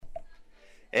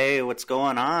Hey, what's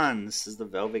going on? This is the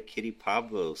Velvet Kitty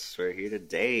Pablos. We're here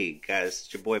today, guys.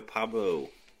 It's your boy Pablo.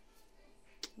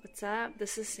 What's up?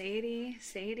 This is Sadie.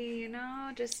 Sadie,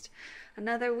 just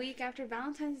another week after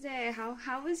Valentine's Day.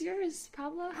 How was yours,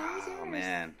 Pablo? How was yours? Oh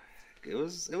man, it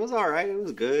was all right. It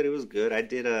was good. It was good. I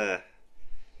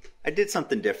did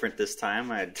something different this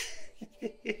time.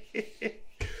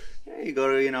 You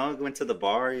go to went to the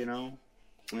bar, and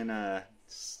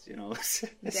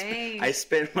Dang. I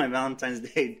spent my Valentine's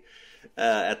Day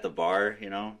at the bar.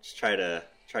 Just try to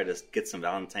get some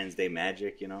Valentine's Day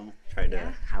magic.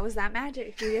 How was that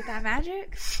magic? Did you get that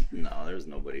magic? No, there was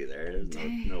nobody there.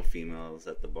 There's no females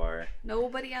at the bar.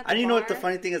 Nobody at the bar. I didn't know what the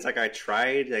funny thing is. Like I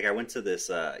tried. Like I went to this.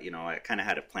 I kind of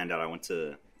had it planned out. I went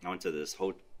to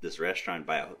this restaurant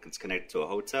it's connected to a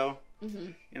hotel.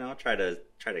 Mm-hmm. Try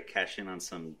to cash in on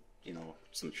some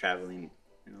traveling.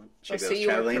 So you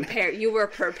were prepared. You were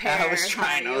prepared. I was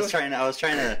trying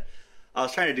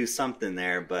to do something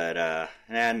there, but I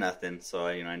had nothing. So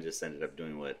I just ended up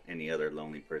doing what any other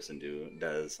lonely person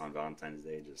does on Valentine's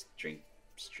Day. Just drink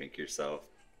yourself.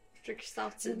 Drink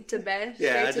yourself to bed.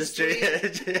 Yeah, just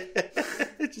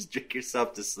drink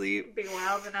yourself to sleep. Being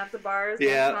wilding at the bars,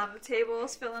 on the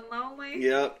tables, feeling lonely.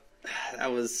 Yep, I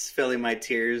was filling my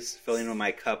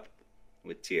my cup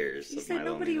with tears. You said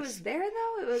nobody was there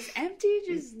though. It was empty,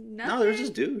 just nothing. No, there was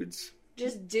just dudes.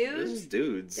 Just dudes? It was just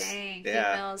dudes. Dang,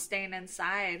 females staying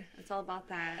inside. It's all about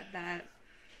that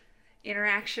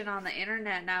interaction on the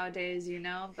internet nowadays,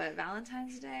 but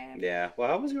Valentine's Day. Yeah. Well,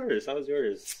 how was yours? How's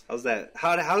that?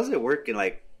 How does it work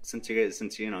in since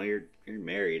you're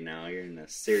married now, you're in a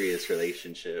serious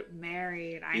relationship.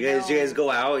 Married. You guys go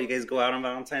out? You guys go out on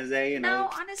Valentine's Day, No,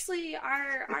 honestly,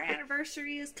 our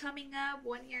anniversary is coming up,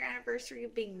 1 year anniversary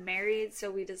of being married,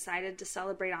 so we decided to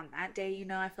celebrate on that day,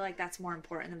 I feel like that's more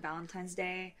important than Valentine's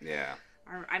Day. Yeah.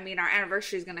 Our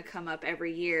anniversary is going to come up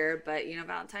every year, but,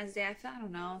 Valentine's Day, I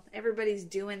don't know. Everybody's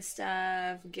doing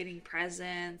stuff, getting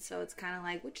presents, so it's kind of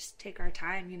like, we'll just take our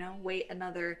time, wait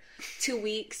another 2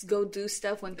 weeks, go do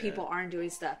stuff when people aren't doing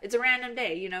stuff. It's a random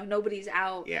day, nobody's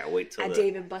out wait till at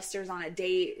Dave & Buster's on a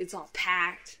date. It's all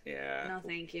packed. Yeah. No,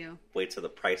 thank you. Wait till the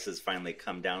prices finally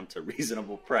come down to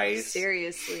reasonable price.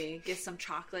 Seriously. Get some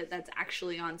chocolate that's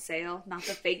actually on sale, not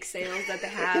the fake sales that they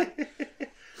have.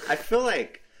 I feel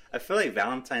like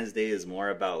Valentine's Day is more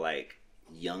about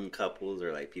young couples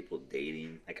or people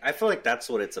dating. I feel like that's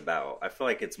what it's about. I feel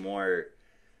like it's more,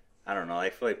 I don't know.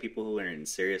 I feel like people who are in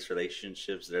serious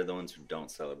relationships, they're the ones who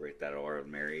don't celebrate that or are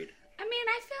married. I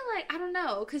feel like, I don't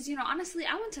know, because, honestly,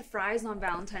 I went to Fry's on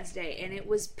Valentine's Day, and it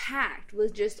was packed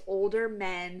with just older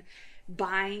men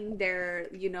buying their,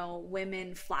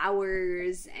 women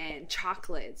flowers and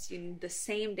chocolates, the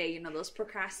same day, those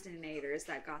procrastinators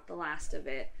that got the last of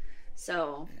it.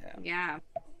 So, yeah,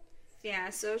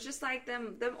 so it's just like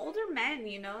them older men,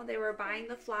 they were buying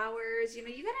the flowers, you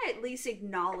gotta at least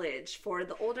acknowledge for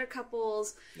the older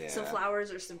couples some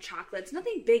flowers or some chocolates.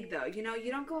 Nothing big though, you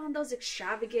don't go on those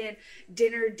extravagant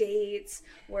dinner dates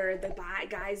where the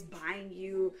guy's buying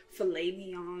you filet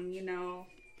mignon,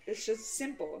 it's just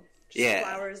simple. Just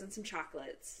flowers and some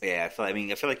chocolates. Yeah, I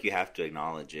feel like you have to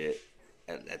acknowledge it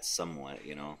at somewhat,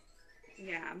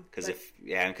 Yeah.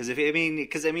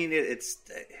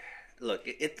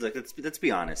 Let's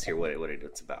be honest here. What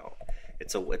it's about?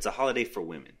 It's a holiday for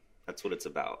women. That's what it's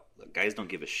about. Look, guys don't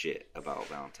give a shit about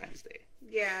Valentine's Day.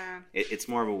 Yeah. It's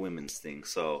more of a women's thing.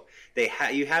 So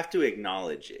you have to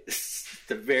acknowledge it. At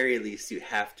the very least, you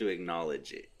have to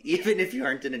acknowledge it. Even if you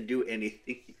aren't going to do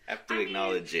anything, you have to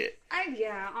acknowledge it.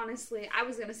 Honestly, I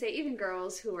was going to say, even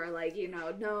girls who are like,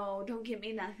 no, don't give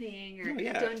me nothing, or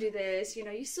don't do this,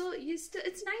 you still,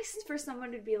 it's nice for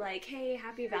someone to be like, hey,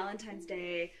 happy Valentine's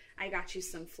Day, I got you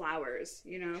some flowers,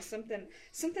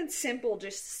 something simple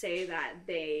just to say that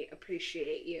they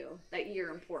appreciate you, that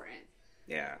you're important.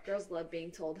 Yeah. Girls love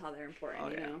being told how they're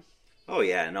important, know? Oh,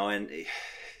 yeah, no, and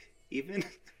even,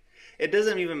 it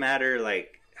doesn't even matter,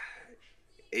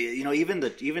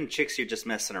 even chicks you're just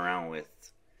messing around with,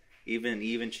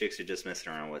 even chicks you're just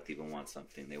messing around with even want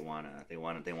something. They want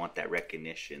that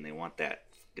recognition. They want that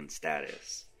fucking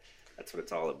status. That's what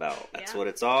it's all about. That's what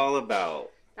it's all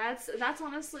about. That's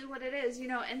honestly what it is,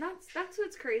 and that's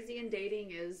what's crazy in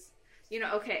dating is,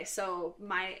 okay, so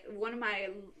one of my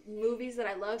movies that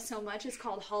I love so much is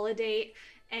called Holiday,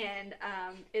 and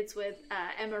it's with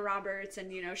Emma Roberts,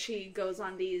 and she goes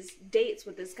on these dates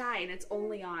with this guy, and it's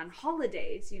only on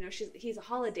holidays. He's a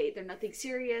holiday. They're nothing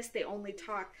serious. They only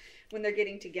talk when they're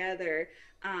getting together,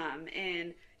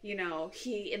 and you know,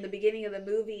 he, in the beginning of the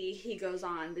movie, he goes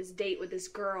on this date with this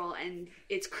girl, and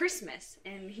it's Christmas,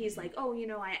 and he's like, oh, you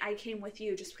know, I came with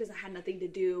you just because I had nothing to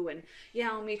do, and yeah,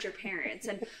 I'll meet your parents.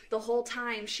 And the whole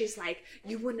time she's like,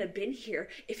 you wouldn't have been here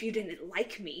if you didn't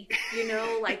like me, you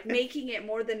know, like making it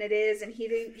more than it is. And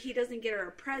he doesn't get her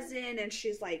a present, and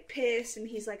she's like pissed, and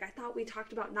he's like, I thought we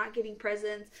talked about not getting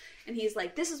presents. And he's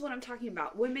like, this is what I'm talking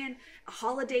about. Women, a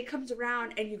holiday comes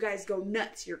around and you guys go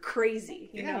nuts. You're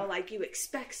crazy. You know, like you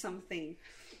expect something.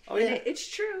 Oh, and yeah. It's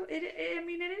true. I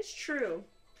mean, it is true.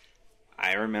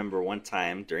 I remember one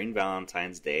time during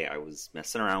Valentine's Day, I was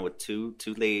messing around with two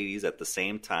ladies at the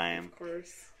same time. Of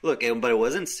course. Look, but it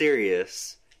wasn't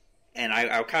serious. And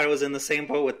I kind of was in the same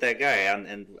boat with that guy,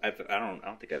 and I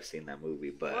don't think I've seen that movie,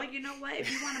 but well, you know what? If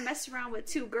you want to mess around with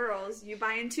two girls, you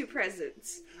buy in two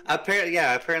presents. Apparently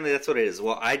that's what it is.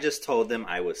 Well, I just told them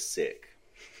I was sick.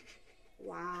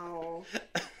 Wow,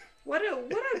 what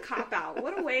a cop out!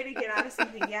 What a way to get out of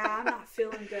something. Yeah, I'm not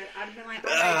feeling good. I'd have been like,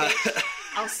 all right, bitch,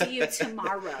 I'll see you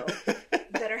tomorrow.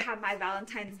 Better have my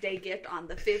Valentine's Day gift on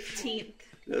the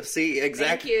 15th. See,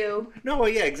 exactly. Thank you. No,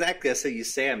 yeah, exactly. So you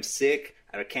say I'm sick.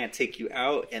 I can't take you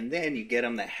out, and then you get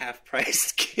them the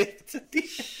half-price gift at the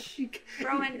end.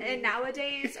 Bro, and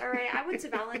nowadays, all right, I went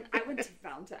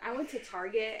to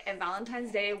Target, and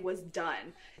Valentine's Day was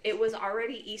done. It was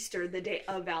already Easter, the day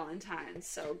of Valentine's,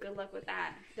 so good luck with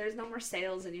that. There's no more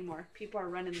sales anymore. People are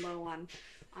running low on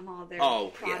all their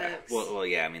products. Yeah. Well,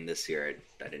 yeah. I mean, this year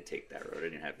I didn't take that road. I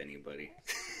didn't have anybody.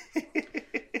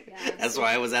 That's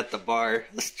why I was at the bar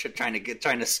trying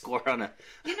to score on a.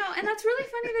 You know, and that's really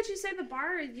funny that you say the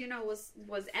bar, you know,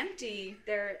 was empty.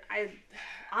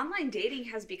 Online dating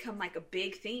has become like a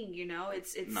big thing. You know,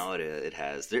 it's. No, it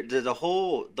has. The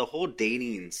whole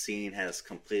dating scene has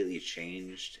completely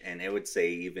changed, and I would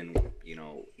say even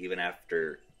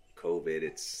after COVID,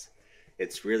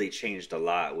 it's really changed a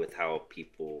lot with how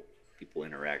people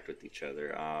interact with each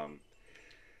other.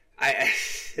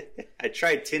 I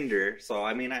tried Tinder, so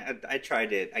I mean I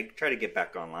tried it. I try to get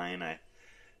back online. I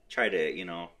try to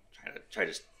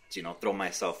throw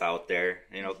myself out there,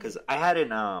 because I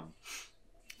hadn't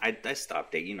I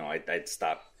stopped it.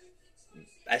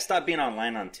 I stopped being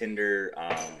online on Tinder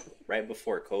right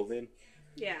before COVID.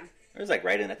 Yeah, it was like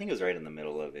I think it was right in the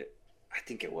middle of it. I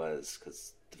think it was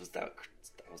because it was I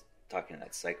was talking to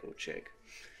that psycho chick.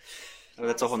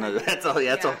 That's a whole nother. That's a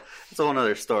whole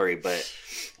nother story. But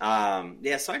so I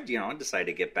decided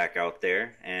to get back out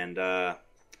there, and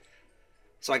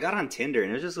so I got on Tinder,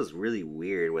 and it just was really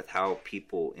weird with how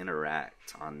people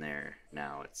interact on there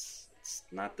now. It's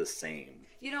not the same.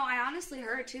 You know, I honestly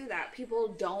heard too that people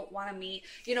don't want to meet.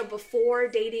 You know, before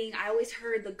dating, I always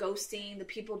heard the ghosting. The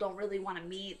people don't really want to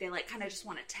meet. They like kind of just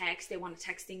want to text. They want a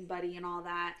texting buddy and all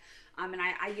that. And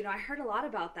I heard a lot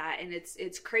about that, and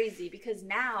it's crazy because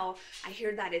now I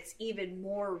hear that it's even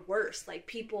more worse. Like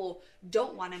people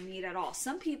don't want to meet at all.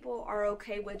 Some people are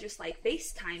okay with just like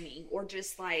FaceTiming or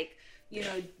just like,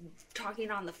 talking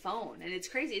on the phone. And it's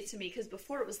crazy to me because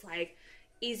before it was like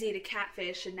easy to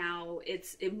catfish, and now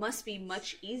it must be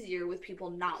much easier with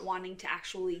people not wanting to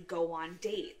actually go on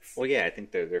dates. Well, yeah, I think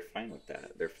they're fine with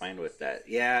that. They're fine with that.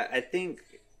 Yeah, I think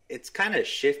it's kind of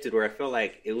shifted where I feel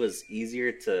like it was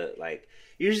easier to like.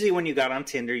 Usually, when you got on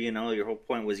Tinder, your whole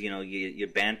point was you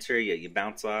banter, you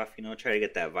bounce off, try to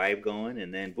get that vibe going,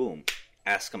 and then boom,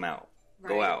 ask them out, right.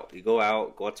 Go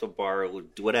out to a bar,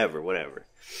 do whatever.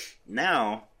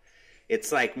 Now,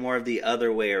 it's like more of the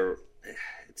other way, or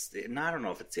I don't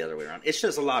know if it's the other way around. It's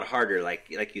just a lot harder.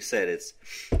 Like you said,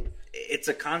 it's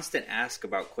a constant ask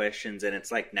about questions, and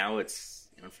it's like now it's.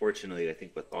 Unfortunately, I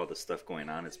think with all the stuff going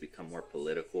on, it's become more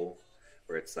political,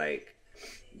 where it's like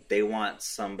they want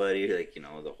somebody like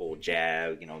the whole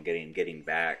jab, getting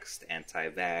vaxxed,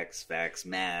 anti-vax, vax,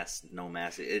 mask, no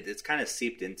mask. It's kind of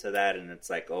seeped into that, and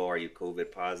it's like, oh, are you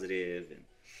COVID positive? And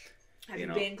have you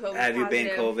been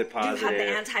COVID positive? Do you have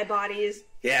the antibodies?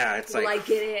 Yeah, it's Will I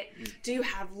get it? Do you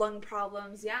have lung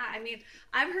problems? Yeah, I mean,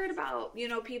 I've heard about,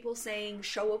 people saying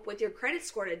show up with your credit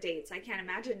score to dates. I can't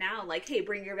imagine now, like, hey,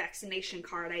 bring your vaccination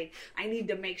card. I need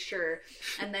to make sure.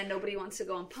 And then nobody wants to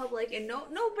go in public, and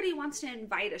nobody wants to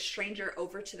invite a stranger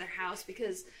over to their house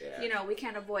because, we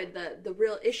can't avoid the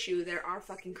real issue. There are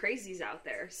fucking crazies out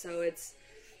there. So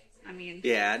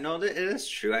yeah, no, it is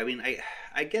true. I mean,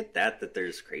 I get that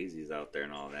there's crazies out there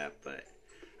and all that, but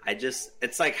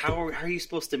it's like, how are you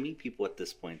supposed to meet people at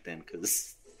this point then?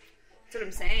 Because that's what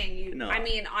I'm saying. I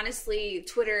mean, honestly,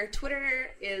 Twitter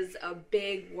is a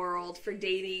big world for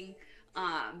dating.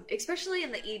 especially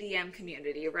in the EDM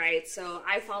community, right? So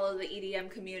I follow the EDM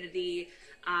community,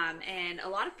 and a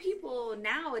lot of people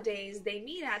nowadays, they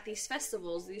meet at these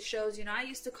festivals, these shows. You know, I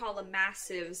used to call them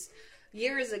massives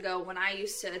years ago when I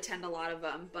used to attend a lot of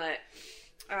them, but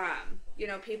you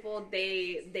know, people,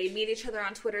 they meet each other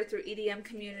on Twitter through EDM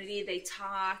community, they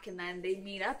talk, and then they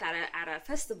meet up at a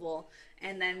festival,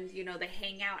 and then, you know, they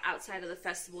hang out outside of the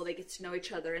festival, they get to know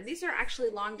each other, and these are actually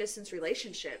long distance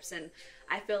relationships, and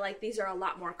I feel like these are a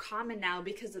lot more common now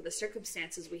because of the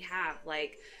circumstances we have.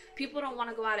 Like, people don't want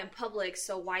to go out in public,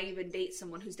 so why even date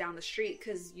someone who's down the street,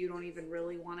 because you don't even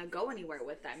really want to go anywhere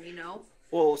with them, you know?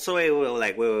 Well, so wait, what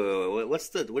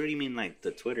do you mean, like,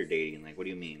 the Twitter dating? Like, what do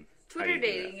you mean? Twitter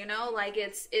dating, you know, like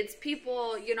it's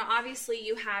people, you know, obviously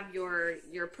you have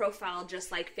your profile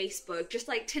just like Facebook, just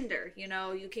like Tinder, you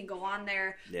know, you can go on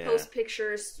there, post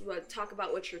pictures, talk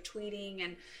about what you're tweeting,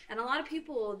 and a lot of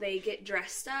people, they get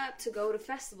dressed up to go to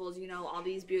festivals, you know, all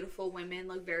these beautiful women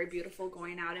look very beautiful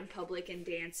going out in public and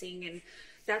dancing, and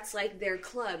that's like their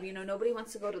club, you know, nobody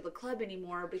wants to go to the club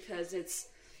anymore because it's,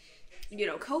 you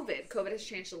know, COVID has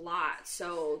changed a lot,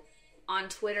 so on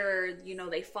Twitter, you know,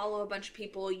 they follow a bunch of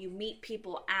people, you meet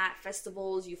people at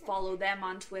festivals, you follow them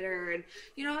on Twitter, and,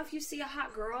 you know, if you see a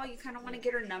hot girl, you kind of want to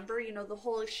get her number, you know, the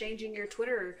whole exchanging your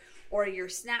Twitter or your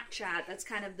Snapchat, that's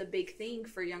kind of the big thing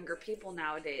for younger people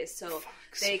nowadays, so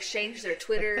they exchange their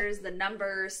Twitters, the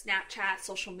numbers, Snapchat,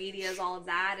 social medias, all of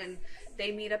that, and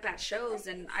they meet up at shows,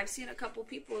 and I've seen a couple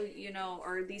people, you know,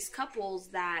 or these couples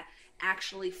that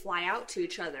actually fly out to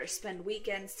each other, spend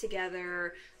weekends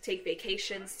together, take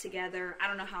vacations together. I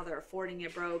don't know how they're affording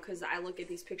it, bro, because I look at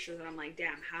these pictures and I'm like,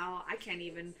 damn, how? I can't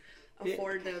even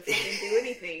afford to fucking do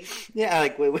anything. Yeah,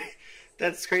 like, wait,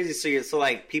 that's crazy. So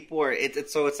like, people are,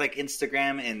 it's like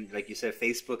Instagram and, like you said,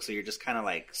 Facebook, so you're just kind of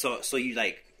like, so you,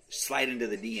 like, slide into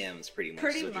the DMs pretty much.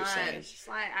 Pretty much.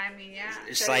 Slide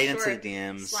into the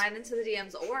DMs. Slide into the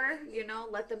DMs, or, you know,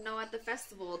 let them know at the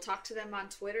festival. Talk to them on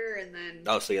Twitter, and then.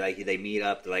 Oh, so they meet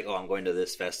up. They're like, oh, I'm going to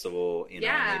this festival. You know,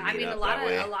 yeah, I mean, a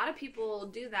lot of people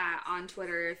do that on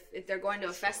Twitter. If they're going to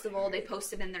a festival, they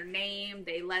post it in their name.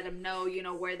 They let them know, you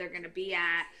know, where they're going to be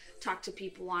at. Talk to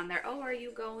people on there. Oh, are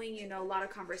you going? You know, a lot of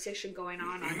conversation going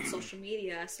on social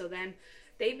media. So then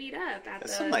they meet up at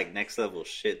That's some, like, next level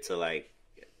shit to, like.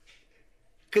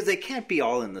 Because they can't be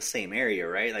all in the same area,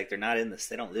 right? Like, they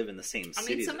don't live in the same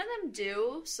city. I mean, some of them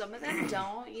do, some of them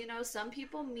don't. You know, some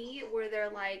people meet where they're,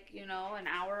 like, you know, an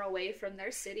hour away from their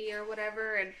city or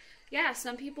whatever. And, yeah,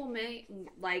 some people may,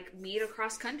 like, meet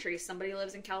across country. Somebody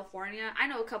lives in California. I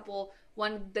know a couple.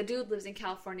 The dude lives in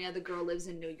California, the girl lives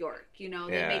in New York. You know,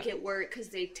 they make it work because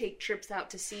they take trips out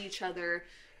to see each other,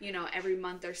 you know, every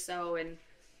month or so. And,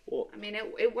 well, I mean,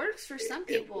 it works for some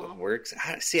people. It works.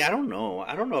 I don't know.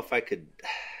 I don't know if I could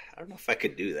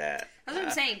do that. That's what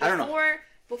I'm saying.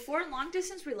 Before long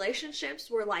distance relationships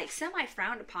were like semi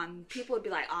frowned upon, people would be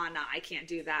like, "Oh, no, I can't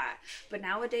do that." But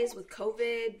nowadays, with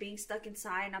COVID, being stuck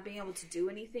inside, not being able to do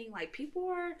anything, like people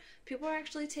are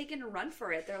actually taking a run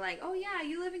for it. They're like, "Oh yeah,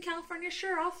 you live in California?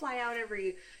 Sure, I'll fly out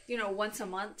every, you know, once a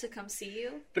month to come see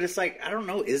you." But it's like, I don't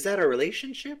know, is that a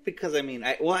relationship? Because I mean,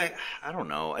 I don't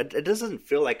know. It doesn't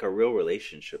feel like a real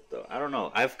relationship though. I don't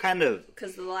know. I've kind of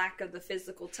because the lack of the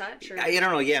physical touch. Or... I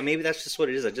don't know. Yeah, maybe that's just what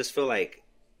it is. I just feel like.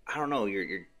 I don't know.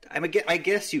 I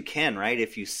guess you can, right?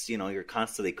 If you're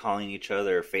constantly calling each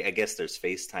other. I guess there's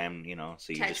FaceTime, you know,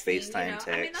 so you just FaceTime, you know? text.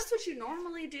 I mean, that's what you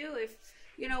normally do. If,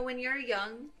 you know, when you're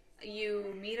young,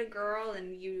 you meet a girl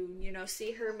and you know,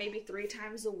 see her maybe 3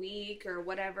 times a week or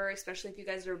whatever, especially if you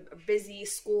guys are busy,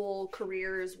 school,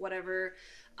 careers, whatever.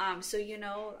 So, you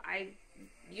know,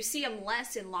 you see them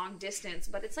less in long distance,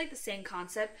 but it's like the same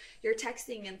concept. You're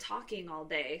texting and talking all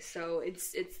day. So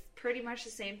it's pretty much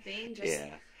the same thing, just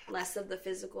less of the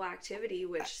physical activity,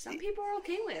 which some people are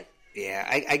okay with. Yeah,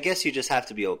 I guess you just have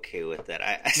to be okay with that.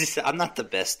 I'm not the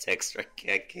best texter. I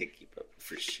can't keep up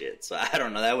for shit. So I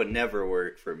don't know. That would never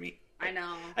work for me. I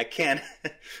know. I can't.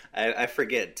 I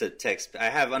forget to text. I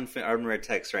have unread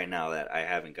texts right now that I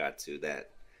haven't got to that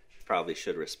probably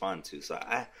should respond to. So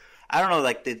I don't know.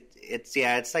 Like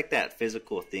it's like that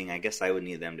physical thing. I guess I would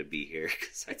need them to be here.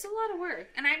 It's a lot of work,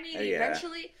 and I mean,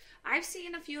 eventually. I've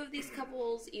seen a few of these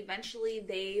couples, eventually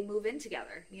they move in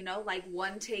together, you know, like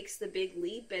one takes the big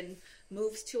leap and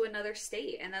moves to another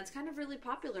state. And that's kind of really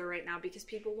popular right now because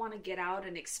people want to get out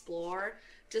and explore,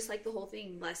 just like the whole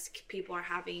thing. Less people are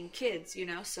having kids, you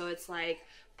know, so it's like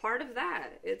part of that.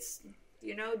 It's,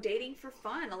 you know, dating for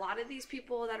fun. A lot of these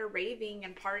people that are raving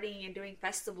and partying and doing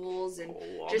festivals and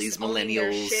all just these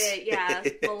millennials. Their shit. Yeah,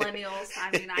 millennials.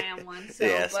 I mean, I am one. So,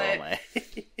 yeah, so but, am I.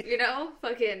 You know,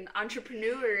 fucking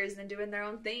entrepreneurs and doing their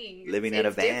own thing. Living out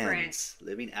of vans.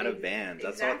 Living out of vans.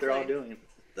 That's what they're all doing.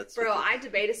 Bro, I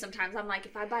debated sometimes. I'm like,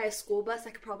 if I buy a school bus, I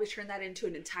could probably turn that into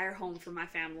an entire home for my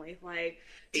family. Like,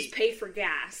 just pay for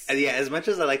gas. Yeah, as much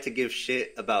as I like to give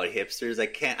shit about hipsters, I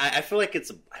can't. I feel like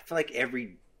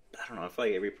every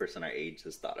person our age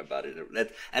has thought about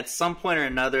it. At some point or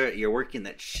another, you're working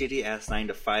that shitty ass 9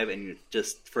 to 5, and you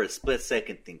just for a split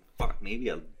second think, fuck, maybe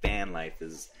a van life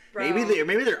is. Bro.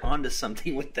 Maybe they're onto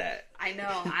something with that. I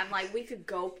know. I'm like, we could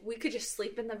just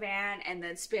sleep in the van and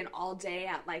then spend all day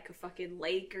at like a fucking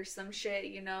lake or some shit,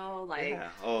 you know, like yeah.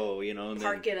 Oh, you know,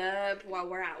 park it up while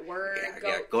we're at work.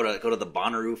 Go to the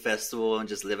Bonnaroo Festival and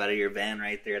just live out of your van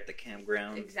right there at the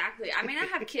campground. Exactly. I mean, I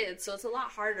have kids, so it's a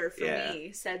lot harder for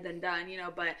me said than done, you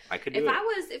know. But I could do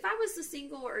if I was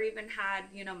single or even had,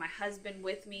 you know, my husband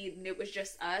with me and it was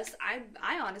just us, I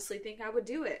honestly think I would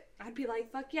do it. I'd be like,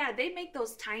 fuck yeah, they make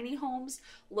those tiny homes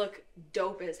look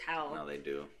dope as hell. No, they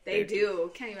do. They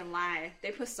do. Can't even lie. They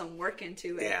put some work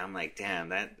into it. Yeah, I'm like, damn,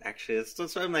 that actually.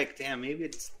 That's why I'm like, damn, maybe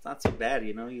it's not so bad.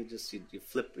 You know, you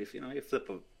flip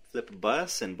a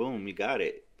bus and boom, you got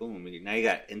it. Boom, now you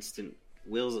got instant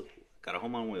wheels. Got a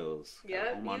home on wheels.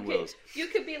 Yeah, you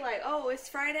could be like, oh, it's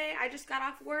Friday. I just got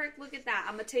off work. Look at that.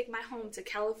 I'm gonna take my home to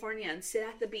California and sit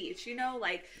at the beach. You know,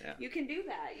 like you can do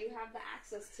that. You have the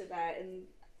access to that, and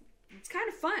it's kind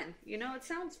of fun. You know, it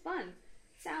sounds fun.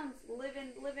 Sounds living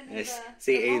in the moment.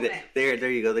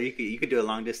 There you go. There you could do a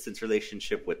long distance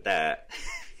relationship with that.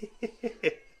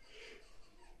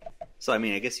 So I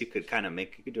mean, I guess you could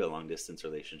do a long distance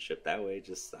relationship that way.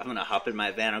 Just I'm gonna hop in my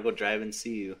van. I'll go drive and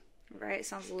see you. Right,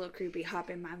 sounds a little creepy. Hop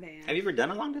in my van. Have you ever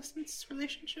done a long distance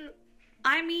relationship?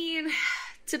 I mean,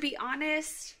 to be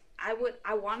honest, I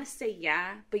want to say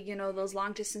yeah, but you know, those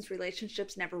long distance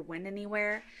relationships never went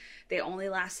anywhere. They only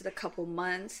lasted a couple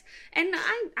months, and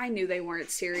I knew they weren't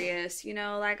serious. You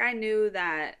know, like I knew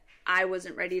that I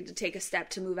wasn't ready to take a step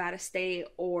to move out of state,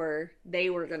 or they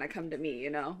were gonna come to me. You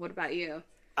know, what about you?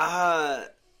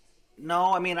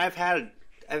 No, I mean I've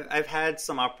had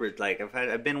some awkward, like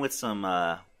I've been with some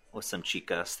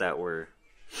chicas that were,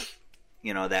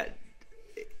 you know, that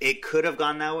it could have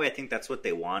gone that way. I think that's what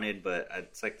they wanted, but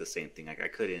it's like the same thing. Like I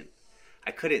couldn't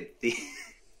I couldn't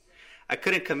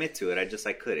commit to it. I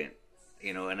couldn't,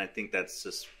 you know, and I think that's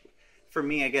just, for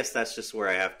me, I guess that's just where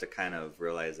I have to kind of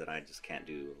realize that I just can't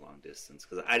do long distance,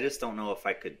 because I just don't know if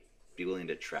I could be willing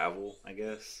to travel, I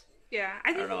guess. Yeah,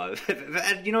 I don't know.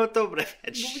 You know what though? But I've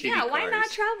had shitty cars. Why not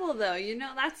travel though? You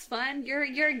know, that's fun.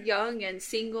 You're young and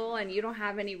single, and you don't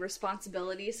have any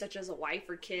responsibilities such as a wife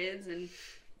or kids. And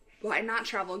why not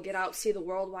travel? Get out, see the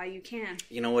world while you can.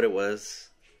 You know what it was?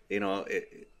 You know,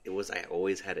 it was. I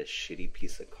always had a shitty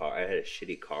piece of car. I had a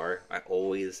shitty car. I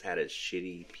always had a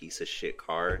shitty piece of shit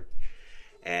car,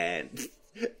 and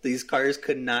these cars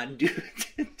could not do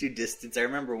distance. I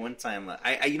remember one time.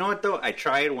 You know what though? I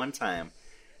tried one time.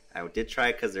 I did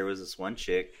try, because there was this one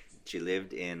chick. She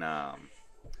lived in, where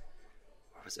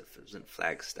was it? It was in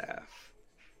Flagstaff.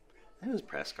 I think it was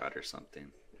Prescott or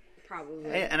something.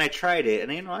 Probably. And I tried it,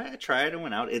 and you know, I tried and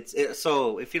went out.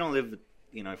 So if you don't live,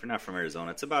 you know, if you're not from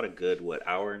Arizona, it's about a good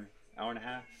hour and a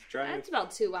half drive. That's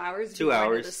about 2 hours. 2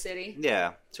 hours to the city.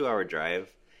 Yeah, 2-hour drive.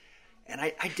 And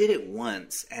I did it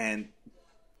once, and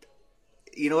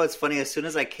you know what's funny? As soon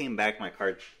as I came back, my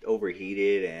car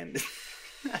overheated, and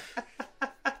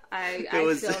I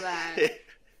feel that.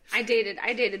 I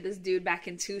dated this dude back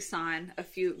in Tucson a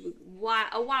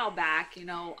while back, you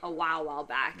know, a while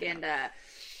back. Yeah. And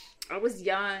I was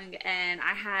young, and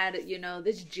I had, you know,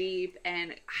 this Jeep,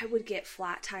 and I would get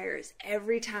flat tires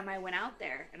every time I went out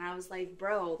there. And I was like,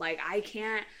 bro, like, I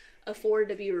can't afford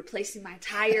to be replacing my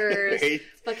tires,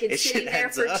 fucking sitting there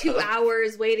for 2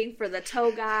 hours waiting for the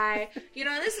tow guy. You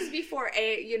know, this is before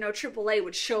AAA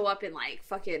would show up in like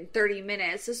fucking 30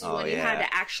 minutes. This is when you had to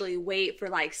actually wait for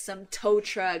like some tow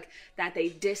truck that they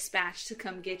dispatched to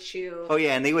come get you. Oh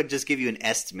yeah, and they would just give you an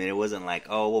estimate. It wasn't like,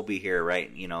 oh, we'll be here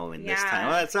right, you know, in this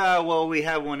time. Well, we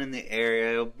have one in the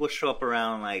area. We'll show up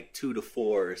around like 2 to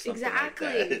 4 or something like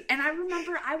that. And I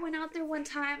remember I went out there one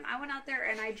time. I went out there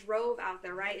and I drove out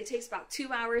there, right? It takes about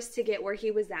 2 hours to get where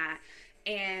he was at,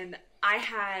 and I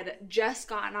had just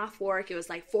gotten off work. It was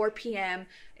like 4 p.m.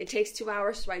 It takes 2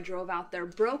 hours, so I drove out there,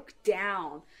 broke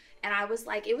down, and I was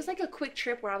like, it was like a quick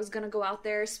trip where I was gonna go out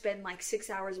there, spend like 6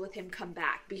 hours with him, come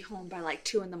back, be home by like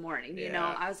 2 a.m. You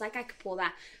know, I was like, I could pull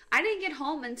that. I didn't get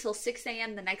home until 6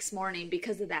 a.m. the next morning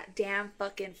because of that damn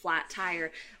fucking flat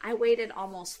tire. I waited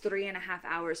almost 3.5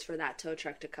 hours for that tow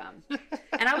truck to come.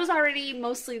 And I was already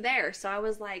mostly there. So I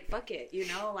was like, fuck it, you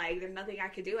know, like there's nothing I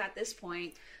could do at this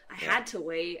point. I had to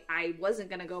wait. I wasn't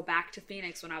going to go back to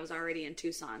Phoenix when I was already in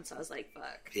Tucson. So I was like,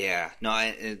 fuck. Yeah. No,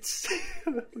 it's...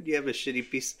 when you have a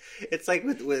shitty piece... It's like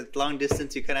with long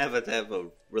distance, you kind of have to have a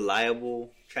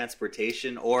reliable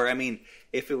transportation. Or, I mean,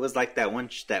 if it was like that one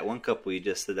couple you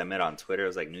just said that met on Twitter, it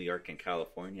was like New York and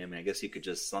California. I mean, I guess you could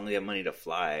just, as long as you have money to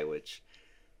fly, which...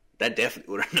 That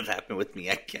definitely wouldn't have happened with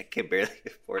me. I can barely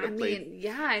afford a plane. I mean,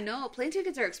 yeah, I know. Plane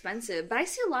tickets are expensive. But I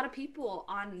see a lot of people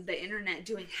on the internet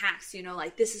doing hacks, you know,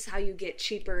 like this is how you get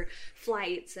cheaper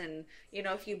flights. And, you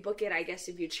know, if you book it, I guess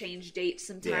if you change dates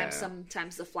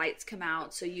sometimes the flights come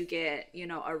out. So you get, you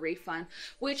know, a refund,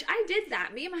 which I did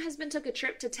that. Me and my husband took a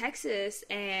trip to Texas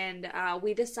and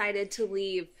we decided to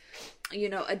leave, you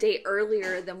know, a day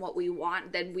earlier than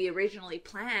than we originally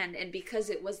planned. And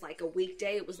because it was like a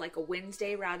weekday, it was like a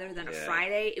Wednesday rather than a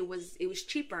Friday, it was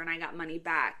cheaper and I got money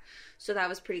back. So that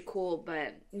was pretty cool.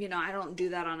 But, you know, I don't do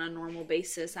that on a normal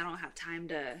basis. I don't have time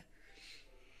to,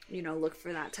 you know, look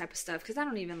for that type of stuff because I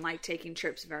don't even like taking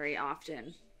trips very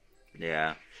often.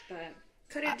 Yeah. But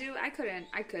I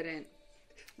couldn't.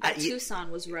 But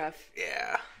Tucson was rough.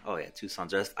 Yeah. Oh yeah,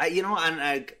 Tucson's rough. I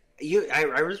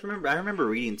remember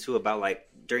reading too about like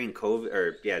during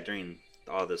COVID during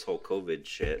all this whole COVID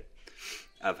shit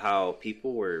of how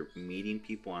people were meeting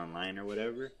people online or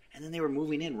whatever, and then they were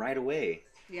moving in right away.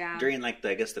 Yeah. During like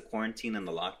the quarantine and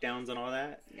the lockdowns and all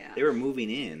that. Yeah. They were moving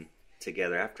in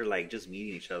together after like just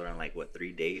meeting each other on like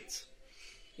 3 dates.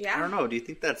 Yeah. I don't know. Do you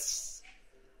think that's...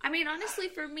 I mean, honestly,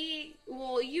 for me,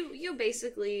 well, you're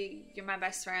my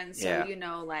best friend, so you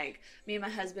know, like, me and my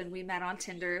husband, we met on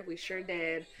Tinder, we sure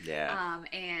did. Yeah.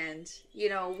 And, you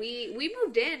know, we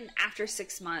moved in after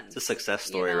 6 months. It's a success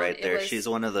story right there. She's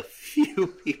one of the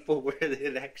few people where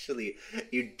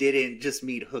you didn't just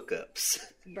meet hookups.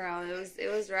 Bro,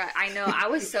 it was right. I know, I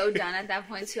was so done at that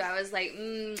point, too. I was like,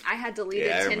 I had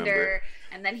deleted Tinder.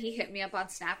 And then he hit me up on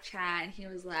Snapchat and he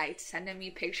was like sending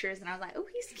me pictures and I was like, oh,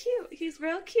 he's cute. He's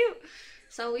real cute.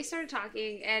 So we started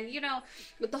talking and, you know,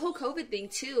 with the whole COVID thing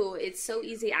too, it's so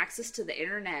easy access to the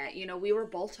internet. You know, we were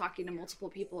both talking to multiple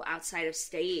people outside of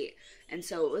state. And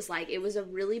so it was a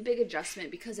really big adjustment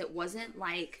because it wasn't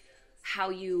like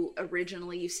how you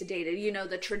originally used to date it. You know,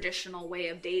 the traditional way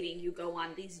of dating, you go on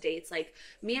these dates. Like,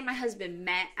 me and my husband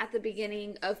met at the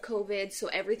beginning of COVID, so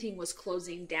everything was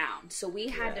closing down. So we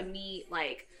had to meet,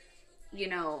 like, you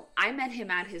know, I met him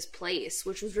at his place,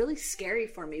 which was really scary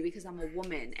for me because I'm a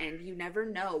woman, and you never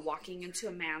know, walking into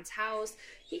a man's house,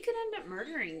 he could end up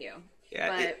murdering you.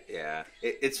 Yeah,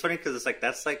 it's funny because it's like,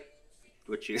 that's like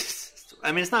what you...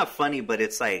 I mean, it's not funny, but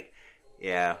it's like,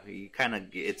 yeah, you kind of...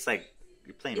 It's like,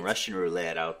 you're playing Russian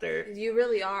roulette out there. You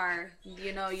really are.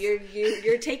 You know,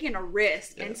 you're taking a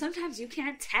risk, and sometimes you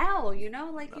can't tell. You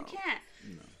know, like you can't.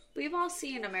 No. We've all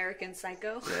seen American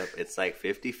Psycho. Yep, it's like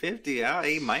 50-50. Oh,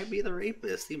 he might be the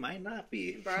rapist. He might not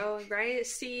be. Bro, right?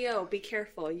 CEO, be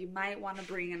careful. You might want to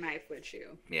bring a knife with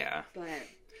you. Yeah. But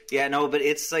yeah, no, but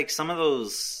it's like some of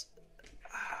those.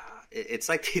 It's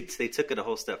like they took it a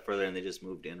whole step further and they just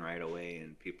moved in right away,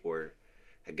 and people were,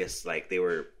 I guess, like they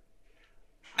were.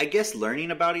 I guess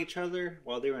learning about each other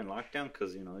while they were in lockdown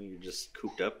because, you know, you're just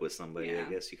cooped up with somebody. Yeah. I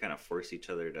guess you kind of force each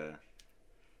other to...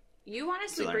 You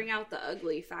honestly bring out the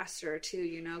ugly faster, too,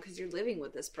 you know, because you're living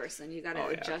with this person. You got to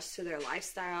adjust to their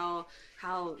lifestyle,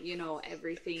 how, you know,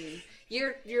 everything.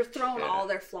 You're throwing all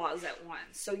their flaws at once.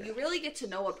 So you really get to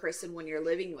know a person when you're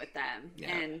living with them.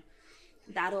 Yeah. And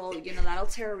that'll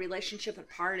tear a relationship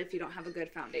apart if you don't have a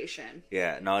good foundation.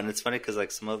 Yeah, no, and it's funny because,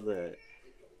 like, some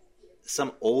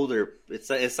older,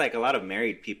 it's like a lot of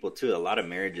married people too. A lot of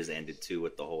marriages ended too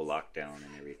with the whole lockdown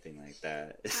and everything like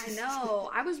that. I know.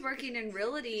 I was working in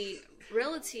real estate.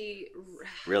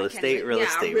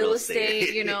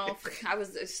 You know, I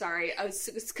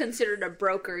was considered a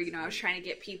broker. You know, I was trying to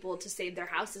get people to save their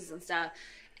houses and stuff.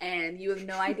 And you have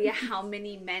no idea how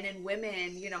many men and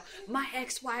women, you know, my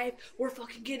ex-wife, we're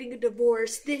fucking getting a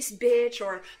divorce, this bitch,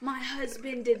 or my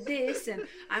husband did this. And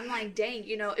I'm like, dang,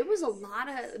 you know, it was a lot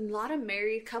of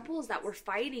married couples that were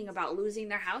fighting about losing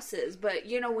their houses. But,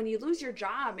 you know, when you lose your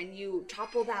job and you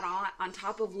topple that on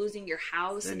top of losing your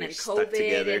house and then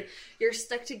COVID, and you're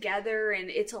stuck together and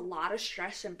it's a lot of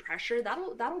stress and pressure,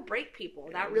 that'll break people.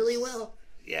 That really will.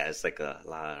 Yeah, it's like a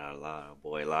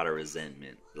lot of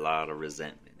resentment in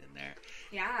there.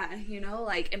 Yeah, you know,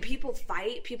 like, and people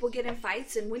get in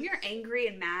fights, and when you're angry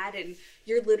and mad and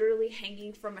you're literally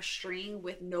hanging from a string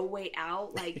with no way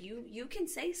out, like, you can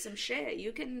say some shit.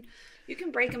 You can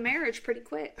break a marriage pretty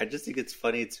quick. I just think it's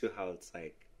funny too how it's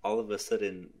like all of a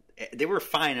sudden they were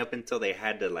fine up until they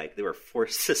had to, like, they were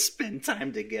forced to spend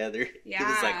time together. Yeah. It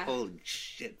was like, holy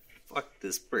shit, fuck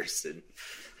this person.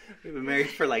 We've been married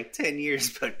for like 10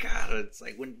 years, but God, it's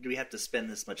like, when do we have to spend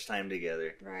this much time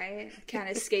together? Right? Can't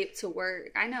escape to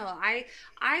work. I know.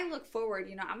 I look forward,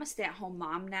 I'm a stay-at-home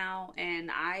mom now, and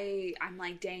I'm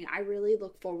like, dang, I really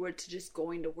look forward to just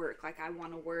going to work. Like, I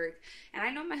want to work. And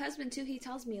I know my husband too, he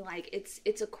tells me like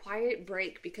it's a quiet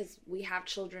break because we have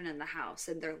children in the house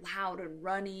and they're loud and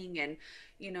running, and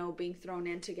being thrown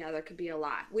in together could be a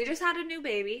lot. We just had a new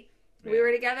baby. We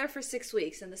were together for 6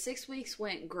 weeks, and the 6 weeks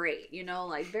went great,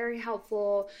 like very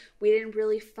helpful. We didn't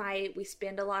really fight. We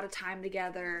spent a lot of time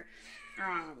together.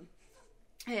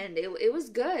 And it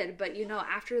was good. But,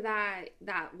 after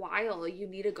that while, you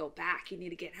need to go back. You need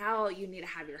to get out. You need to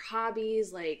have your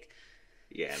hobbies. Like,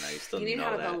 yeah, no, you still need to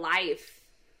have a life.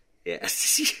 Yeah.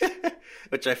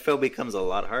 Which I feel becomes a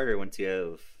lot harder once you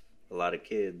have a lot of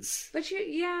kids. But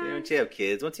once you have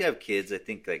kids, I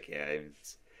think, like,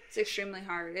 it's extremely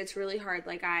hard. It's really hard.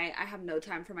 Like, I have no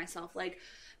time for myself. Like,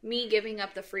 me giving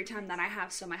up the free time that I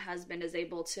have so my husband is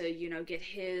able to, get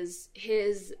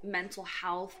his mental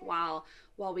health while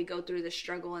we go through the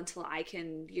struggle until I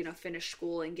can, finish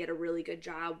school and get a really good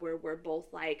job where we're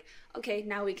both like, okay,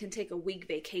 now we can take a week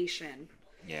vacation.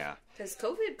 Yeah. Because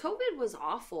COVID was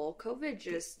awful.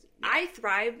 I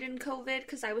thrived in COVID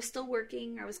because I was still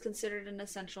working. I was considered an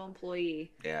essential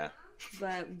employee. Yeah.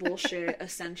 But bullshit,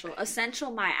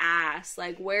 essential my ass.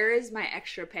 Like, where is my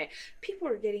extra pay? People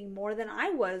are getting more than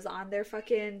I was on their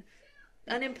fucking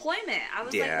unemployment. I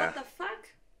was like, what the fuck?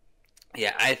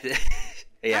 Yeah, Not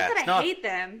that I hate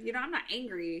them. I'm not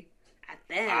angry at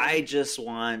them. I just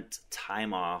want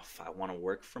time off. I want to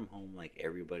work from home like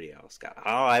everybody else.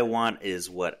 All I want is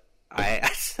what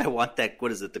I want that,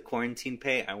 what is it, the quarantine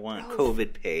pay? I want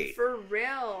COVID pay. For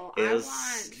real.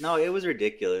 No, it was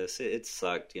ridiculous. It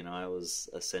sucked, I was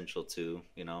essential too,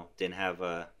 didn't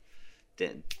have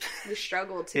we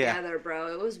struggled together,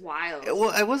 bro. It was wild.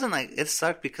 I wasn't like, it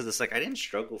sucked because it's like I didn't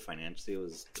struggle financially. It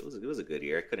was a good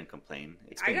year. I couldn't complain.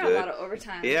 I got a lot of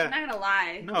overtime. Yeah. I'm not gonna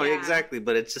lie. No, exactly.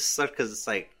 But it just sucked because it's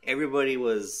like everybody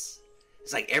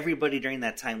during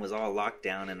that time was all locked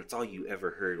down, and it's all you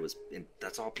ever heard was, and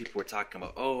that's all people were talking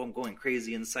about. Oh, I'm going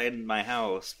crazy inside my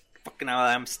house. Fucking hell,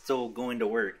 I'm still going to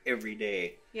work every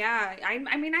day. Yeah, I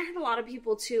mean, I had a lot of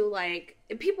people too, like,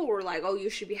 people were like, oh, you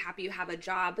should be happy you have a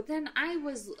job. But then I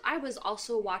was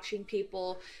also watching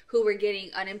people who were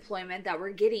getting unemployment that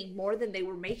were getting more than they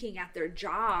were making at their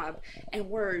job and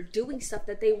were doing stuff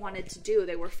that they wanted to do.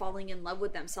 They were falling in love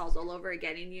with themselves all over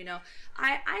again. And,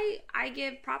 I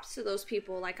give props to those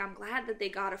people. Like, I'm glad that they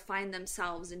got to find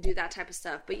themselves and do that type of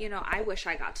stuff. But, I wish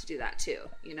I got to do that too.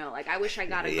 Like, I wish I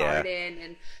got to garden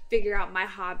and figure out my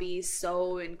hobbies,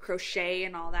 sew and crochet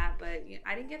and all that. But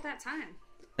I didn't get that time.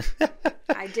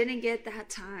 I didn't get that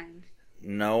time.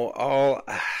 No, all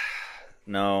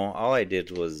I did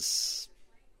was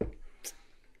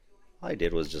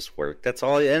just work. That's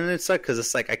all. And it sucked because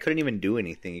it's like I couldn't even do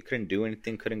anything. You couldn't do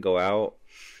anything. Couldn't go out.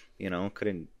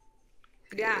 Couldn't.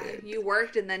 Yeah, you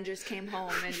worked and then just came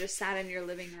home and just sat in your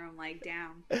living room like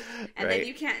down. And then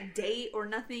you can't date or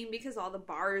nothing because all the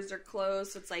bars are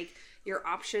closed. So it's like your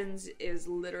options is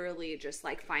literally just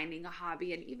like finding a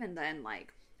hobby. And even then,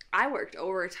 like, I worked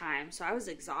overtime, so I was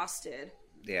exhausted.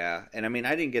 Yeah, and I mean,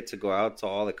 I didn't get to go out to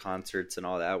all the concerts and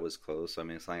all that was closed. So, I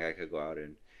mean, it's not like I could go out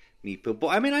and meet people.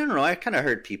 I mean, I don't know. I kind of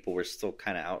heard people were still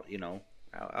kind of out,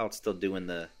 out still doing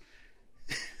the...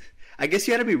 I guess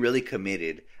you had to be really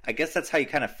committed. I guess that's how you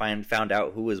kind of found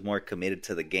out who was more committed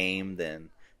to the game than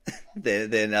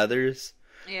others.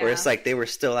 Yeah. Where it's like they were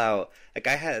still out. Like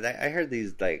I heard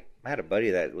these, like, I had a buddy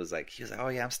that was like, he was like, oh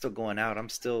yeah, I'm still going out. I'm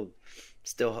still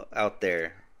out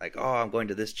there. Like, oh, I'm going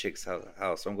to this chick's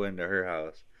house. I'm going to her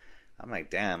house. I'm like,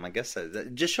 damn, I guess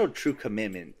that just showed true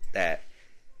commitment that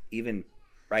even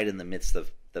right in the midst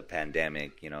of the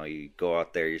pandemic, you go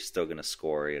out there, you're still going to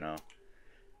score,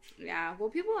 Yeah,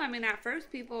 well, at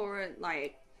first people were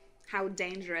like, how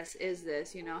dangerous is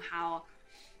this? How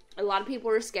a lot of people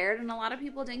were scared and a lot of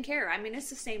people didn't care. I mean, it's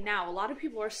the same now. A lot of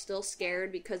people are still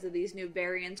scared because of these new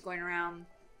variants going around.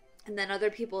 And then other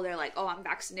people, they're like, oh, I'm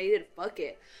vaccinated, fuck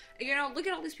it. And, look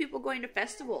at all these people going to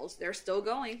festivals. They're still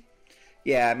going.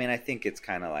 Yeah, I mean, I think it's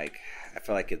kind of like, I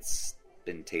feel like it's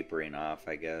been tapering off,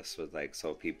 I guess, with like,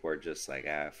 so people are just like,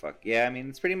 fuck. Yeah, I mean,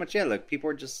 it's pretty much, look, people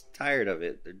are just tired of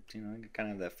it. They're,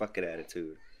 kind of that fuck it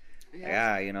attitude.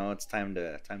 Yeah, it's time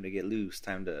to get loose,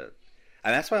 and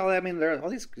that's why, there are all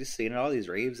these, all these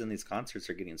raves and these concerts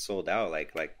are getting sold out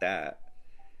like that.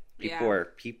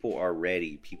 People are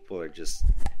ready. People are just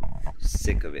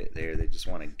sick of it. They just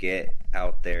want to get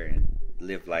out there and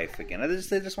live life again.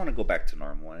 They just want to go back to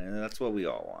normal, and that's what we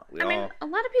all want. I mean, a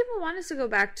lot of people want us to go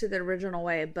back to the original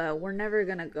way, but we're never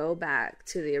gonna go back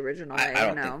to the original way. I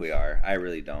don't think we are. I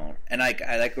really don't. And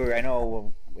I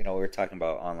know, we were talking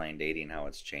about online dating, how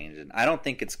it's changed, and I don't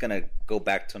think it's gonna go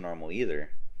back to normal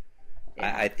either.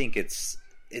 Yeah. I think it's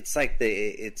like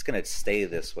it's gonna stay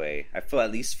this way. I feel,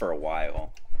 at least for a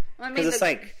while, because it's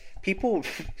like people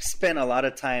spend a lot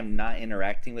of time not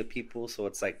interacting with people, so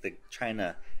it's like they're trying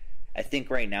to. I think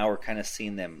right now we're kind of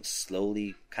seeing them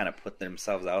slowly kind of put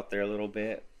themselves out there a little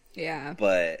bit. Yeah.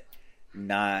 But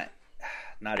not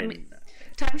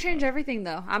time changed everything,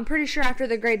 though. I'm pretty sure after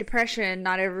the Great Depression,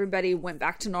 not everybody went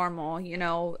back to normal.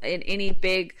 In any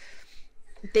big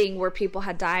thing where people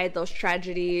had died, those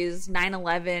tragedies,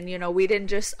 9/11, we didn't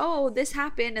just, this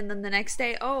happened, and then the next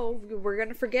day, we're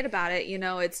gonna forget about it.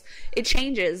 It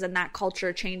changes, and that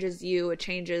culture changes you, it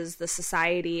changes the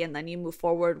society, and then you move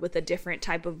forward with a different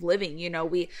type of living.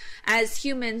 We, as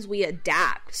humans, we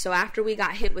adapt. So after we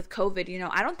got hit with COVID,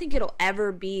 I don't think it'll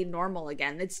ever be normal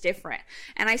again. It's different.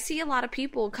 And I see a lot of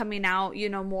people coming out,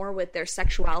 more with their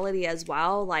sexuality as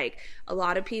well. Like, a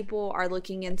lot of people are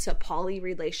looking into poly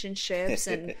relationships,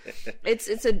 and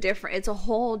it's a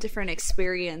whole different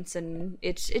experience, and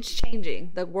it's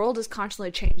changing. The world is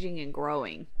constantly changing and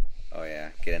growing. Oh yeah,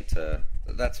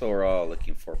 that's what we're all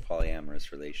looking for,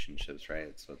 polyamorous relationships,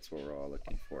 right? So that's what we're all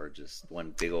looking for, just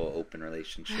one big old open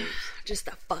relationship. Just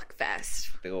a fuck fest.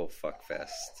 Big old fuck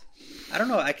fest. I don't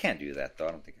know, I can't do that though.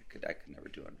 I don't think I could never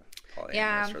do a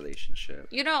polyamorous relationship.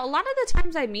 A lot of the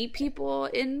times I meet people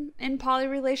in poly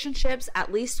relationships,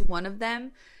 at least one of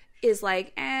them is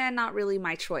like, not really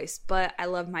my choice, but I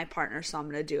love my partner, so I'm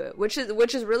gonna do it. Which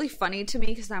is really funny to me,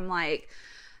 because I'm like,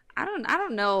 I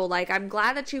don't know. Like, I'm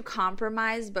glad that you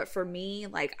compromised, but for me,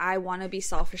 like, I want to be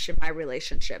selfish in my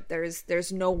relationship.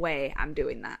 There's no way I'm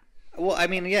doing that. Well, I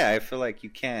mean, yeah, I feel like you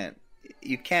can't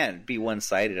be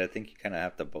one-sided. I think you kind of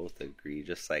have to both agree.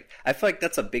 Just like, I feel like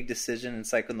that's a big decision.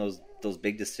 It's like when those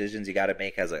big decisions you got to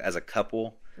make as a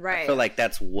couple. Right. I feel like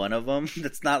that's one of them.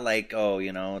 It's not like,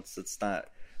 it's not.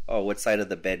 What side of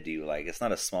the bed do you like? It's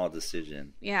not a small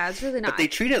decision. Yeah, it's really not. But they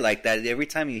treat it like that. Every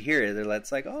time you hear it,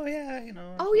 it's like, oh yeah,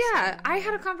 Oh yeah, I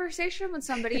had a conversation with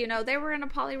somebody, they were in a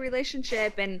poly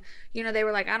relationship, and, they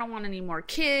were like, I don't want any more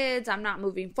kids. I'm not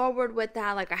moving forward with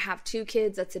that. Like, I have 2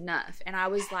 kids. That's enough. And I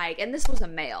was like, and this was a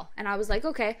male. And I was like,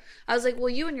 okay. I was like, well,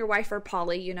 you and your wife are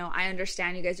poly. I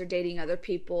understand you guys are dating other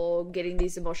people, getting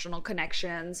these emotional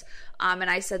connections. And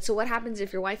I said, so what happens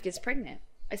if your wife gets pregnant?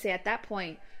 I say, at that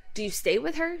point, do you stay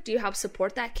with her? Do you help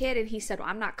support that kid? And he said, well,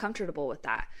 I'm not comfortable with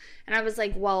that. And I was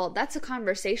like, well, that's a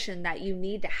conversation that you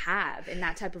need to have in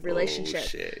that type of relationship.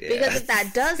 Shit, yeah. Because if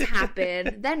that does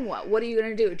happen, then what? What are you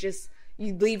going to do? Just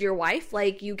you leave your wife?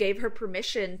 Like, you gave her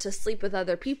permission to sleep with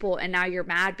other people, and now you're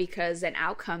mad because an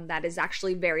outcome that is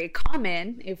actually very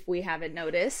common, if we haven't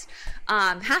noticed,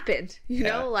 happened. You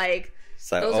know, like...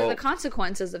 So, those are the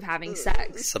consequences of having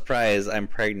sex. Surprise, I'm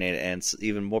pregnant, and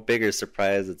even more bigger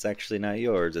surprise, it's actually not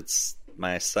yours. It's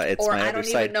my side. It's my other side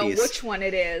piece. Or I don't even know which one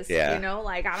it is. Yeah.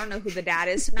 Like, I don't know who the dad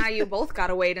is. So now you both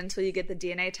gotta wait until you get the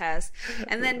DNA test,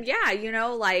 and then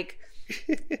like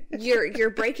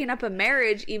you're breaking up a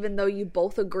marriage, even though you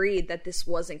both agreed that this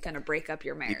wasn't gonna break up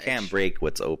your marriage. You can't break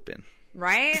what's open.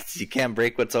 Right? You can't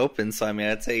break what's open, so I mean,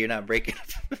 I'd say you're not breaking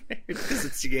up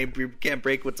because you can't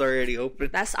break what's already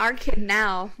open. That's our kid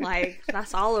now. Like,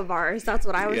 that's all of ours. That's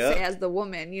what I would say as the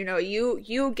woman.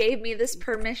 You gave me this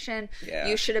permission. Yeah.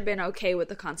 You should have been okay with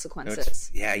the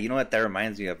consequences. You know what that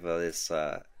reminds me of? This.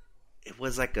 It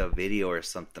was like a video or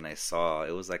something I saw.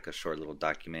 It was like a short little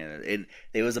documentary.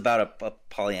 It was about a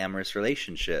polyamorous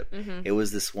relationship. Mm-hmm. It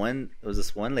was this one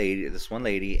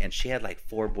lady, and she had like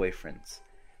 4 boyfriends.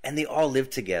 And they all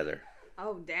lived together.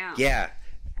 Oh, damn. Yeah.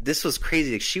 This was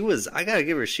crazy. I gotta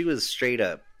give her, she was straight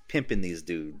up pimping these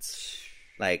dudes.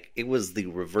 Like, it was the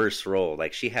reverse role.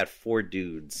 Like, she had 4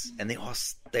 dudes, and they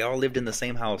all lived in the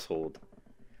same household.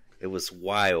 It was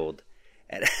wild.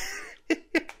 And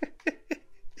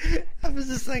I was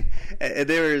just like, and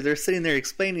they're sitting there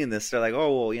explaining this. They're like,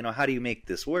 oh, well, how do you make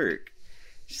this work?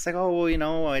 She's like, oh,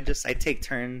 well, I take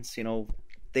turns,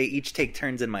 They each take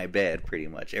turns in my bed, pretty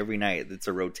much every night. It's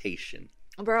a rotation.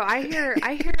 Bro, I hear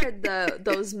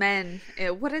those men.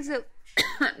 What is it?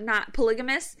 Not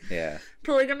polygamous. Yeah.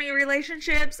 Polygamy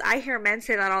relationships. I hear men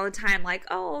say that all the time. Like,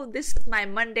 oh, this is my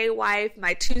Monday wife,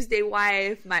 my Tuesday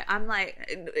wife. I'm like,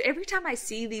 every time I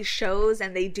see these shows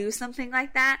and they do something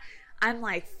like that, I'm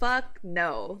like, fuck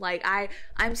no. Like,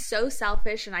 I'm so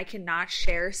selfish, and I cannot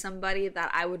share somebody that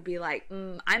I would be like,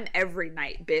 I'm every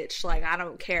night, bitch. Like, I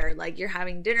don't care. Like, you're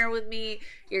having dinner with me,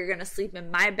 you're gonna sleep in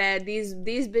my bed. These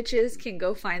bitches can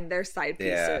go find their side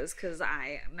pieces, because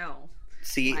I know.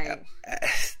 See, like,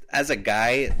 as a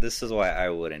guy, this is why I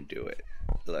wouldn't do it.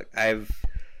 Look, I've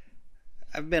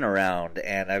been around,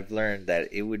 and I've learned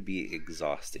that it would be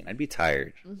exhausting. I'd be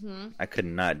tired. I could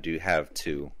not have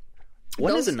two.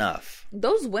 One is enough.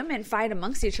 Those women fight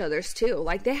amongst each others too.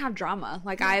 Like, they have drama.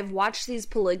 Like, I've watched these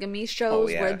polygamy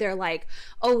shows where they're like,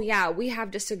 oh yeah, we have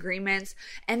disagreements,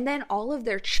 and then all of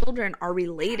their children are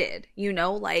related, you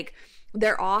know, like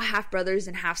they're all half brothers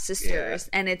and half sisters,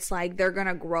 and it's like they're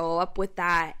gonna grow up with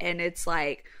that, and it's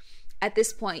like at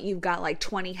this point you've got like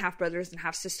 20 half brothers and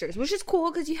half sisters, which is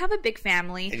cool because you have a big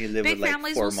family, and you live big with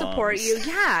families like 4 will support moms. you,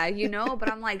 yeah, you know. But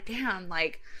I'm like, damn,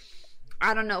 like,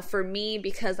 I don't know, for me,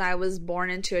 because I was born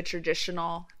into a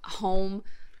traditional home,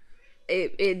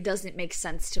 it doesn't make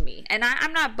sense to me. And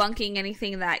I'm not bunking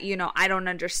anything that, you know, I don't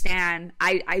understand.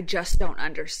 I just don't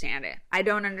understand it. I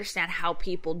don't understand how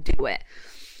people do it.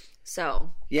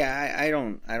 So yeah, I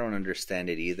don't understand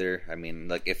it either. I mean,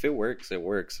 like, if it works, it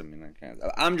works. I mean,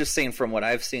 I'm just saying, from what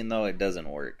I've seen, though, it doesn't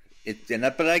work.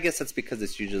 But I guess that's because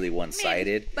it's usually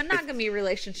one-sided. Monogamy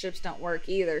relationships don't work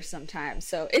either sometimes.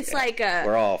 So it's like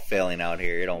we're all failing out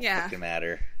here. It don't fucking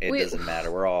matter. It doesn't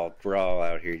matter. We're all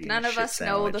out here. None of us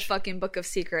know the fucking book of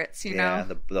secrets. You know,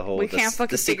 the whole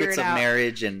the secrets of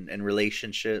marriage and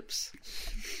relationships.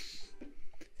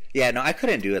 Yeah, no, I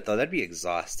couldn't do it though. That'd be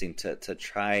exhausting to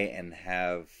try and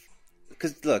have.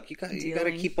 Because look, you got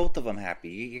to keep both of them happy.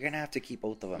 You're gonna have to keep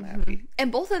both of them happy,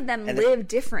 and both of them live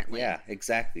differently. Yeah,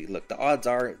 exactly. Look, the odds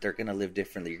are they're gonna live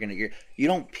differently. You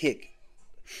don't pick.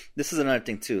 This is another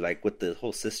thing too, like with the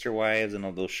whole Sister Wives and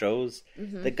all those shows.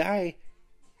 The guy,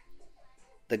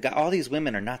 all these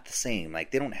women are not the same. Like,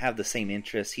 they don't have the same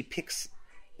interests. He picks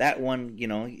that one. You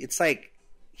know, it's like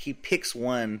he picks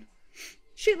one.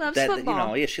 She loves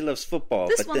football. You know, she loves football.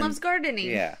 This one loves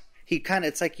gardening. Yeah,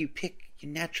 it's like you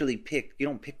naturally pick. You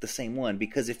don't pick the same one,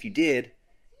 because if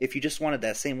you just wanted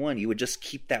that same one, you would just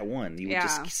keep that one. You would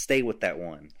just stay with that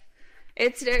one.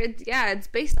 It's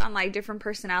based on like different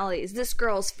personalities. This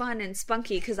girl's fun and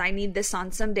spunky because I need this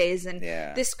on some days, and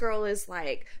this girl is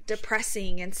like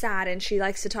depressing and sad, and she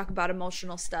likes to talk about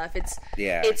emotional stuff.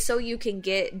 It's so you can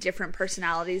get different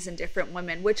personalities and different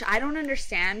women, which I don't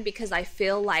understand, because I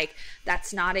feel like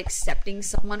that's not accepting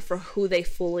someone for who they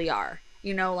fully are.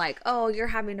 You know, like, oh, you're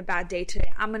having a bad day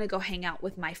today, I'm gonna go hang out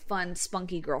with my fun,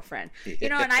 spunky girlfriend. You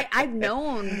know, and I've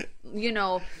known, you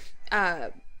know,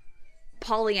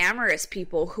 polyamorous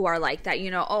people who are like that,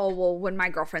 you know, oh, well, when my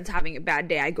girlfriend's having a bad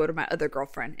day, I go to my other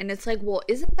girlfriend. And it's like, well,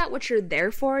 isn't that what you're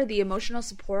there for? The emotional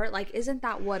support? Like, isn't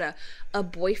that what a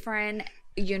boyfriend,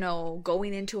 you know,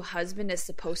 going into a husband is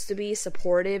supposed to be?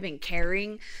 Supportive and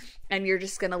caring. And you're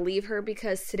just going to leave her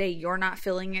because today you're not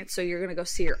feeling it, so you're going to go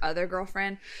see your other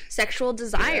girlfriend. Sexual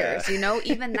desires, you know,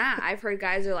 even that. I've heard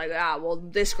guys are like, well,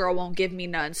 this girl won't give me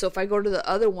none, so if I go to the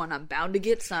other one, I'm bound to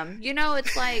get some. You know,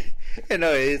 it's like... I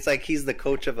know, it's like he's the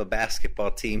coach of a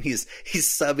basketball team. He's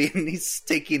subbing, he's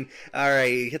taking, all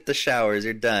right, hit the showers,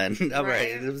 you're done. All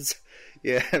right.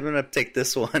 I'm going to take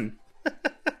this one.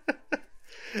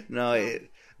 No,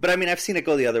 but I mean, I've seen it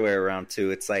go the other way around,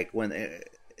 too. It's like when...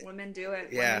 Women do it.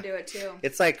 Yeah. Women do it too.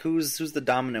 It's like who's the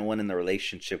dominant one in the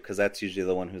relationship, because that's usually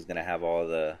the one who's going to have all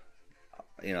the,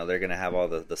 you know, they're going to have all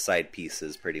the side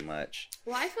pieces pretty much.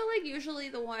 Well, I feel like usually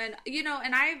the one, you know,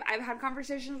 and I've had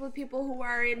conversations with people who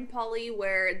are in poly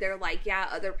where they're like, yeah,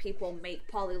 other people make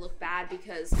poly look bad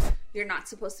because you're not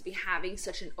supposed to be having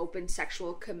such an open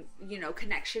sexual,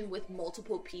 connection with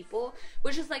multiple people,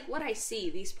 which is like what I see,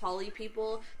 these poly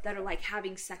people that are like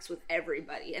having sex with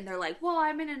everybody. And they're like, well,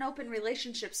 I'm in an open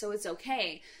relationship, so it's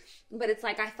okay. But it's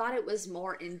like, I thought it was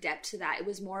more in depth to that. It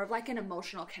was more of like an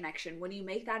emotional connection. When you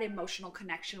make that emotional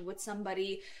connection with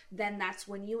somebody, then that's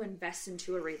when you invest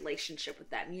into a relationship with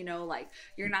them. You know, like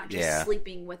you're not just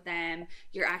sleeping with them.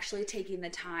 You're actually taking the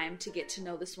time to get to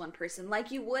know this one person like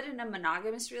you would in a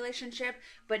monogamous relationship.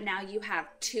 But now you have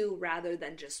two rather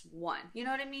than just one. You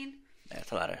know what I mean?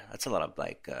 Yeah, that's a lot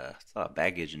of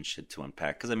baggage and shit to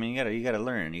unpack. Because I mean, you gotta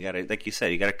learn. You gotta, like you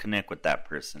said, you gotta connect with that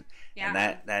person.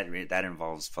 Yeah. And that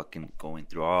involves fucking going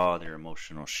through all their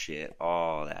emotional shit,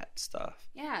 all that stuff.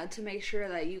 Yeah, to make sure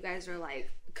that you guys are like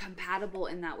compatible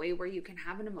in that way where you can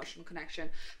have an emotional connection.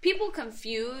 People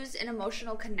confuse an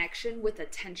emotional connection with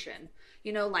attention.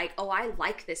 You know, like, oh, I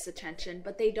like this attention,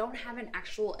 but they don't have an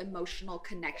actual emotional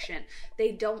connection.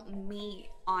 They don't meet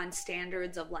on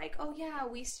standards of like, oh yeah,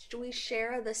 we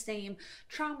share the same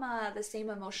trauma, the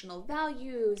same emotional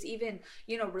values, even,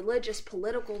 you know, religious,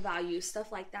 political values,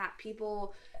 stuff like that.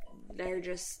 People, they're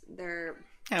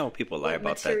yeah, well, people lie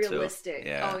about that too. Materialistic.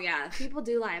 Yeah. Oh yeah, people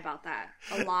do lie about that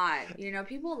a lot. You know,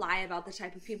 people lie about the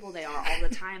type of people they are all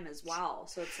the time as well.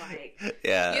 So it's like,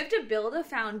 yeah, you have to build a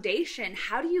foundation.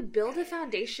 How do you build a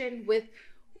foundation with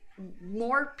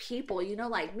more people? You know,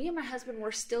 like me and my husband,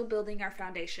 we're still building our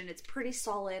foundation. It's pretty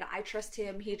solid. I trust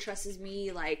him, he trusts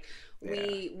me. Like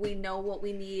we know what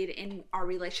we need in our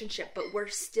relationship, but we're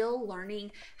still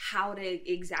learning how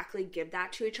to exactly give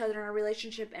that to each other in our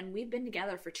relationship. And we've been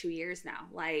together for 2 years now.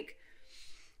 Like,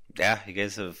 yeah, you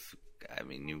guys have, I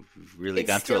mean, you've really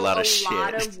gone through a lot of shit. It's still a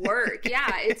lot of work.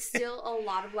 Yeah, it's still a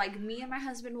lot of, like, me and my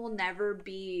husband will never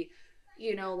be,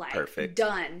 you know, like, perfect.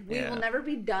 Done. We will never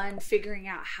be done figuring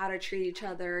out how to treat each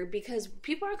other because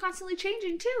people are constantly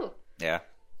changing too. Yeah.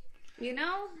 You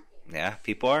know? Yeah,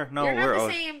 people are. No,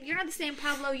 You're not the same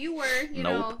Pablo you were, you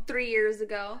know, 3 years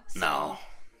ago. So.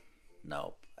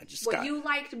 No. I just you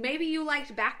liked, maybe you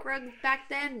liked back rubs back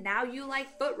then. Now you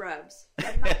like foot rubs.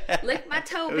 Lick my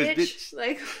toe, bitch.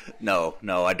 Like, no,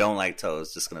 I don't like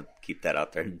toes. Just gonna keep that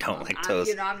out there. Don't like toes.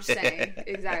 You know, I'm just saying.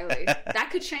 Exactly. That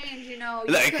could change. You know,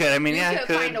 you could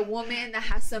find a woman that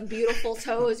has some beautiful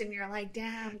toes, and you're like,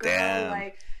 damn, girl,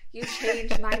 like, you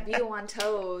changed my view on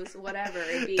toes. Whatever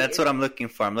it be. That's what I'm looking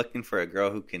for. I'm looking for a girl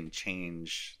who can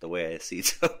change the way I see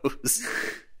toes.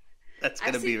 That's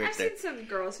gonna be right there. I've seen some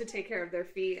girls who take care of their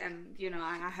feet, and you know,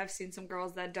 I have seen some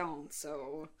girls that don't.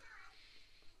 So,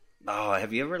 oh,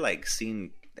 have you ever like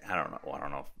seen? I don't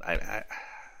know.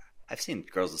 I've seen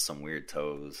girls with some weird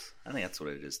toes. I think that's what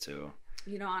it is too.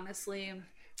 You know, honestly,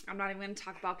 I'm not even going to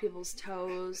talk about people's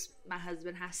toes. My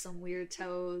husband has some weird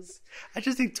toes. I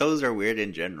just think toes are weird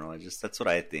in general. That's what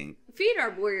I think. Feet are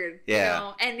weird. Yeah. You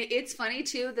know? And it's funny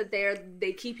too that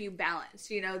they keep you balanced.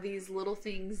 You know, these little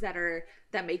things that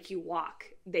make you walk.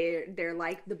 They're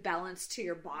like the balance to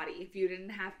your body. If you didn't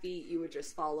have feet, you would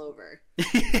just fall over.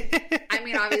 I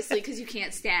mean, obviously, because you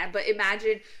can't stand. But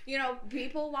imagine, you know,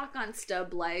 people walk on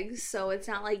stub legs, so it's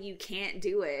not like you can't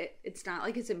do it. It's not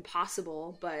like it's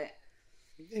impossible, but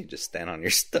you just stand on your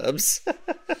stubs.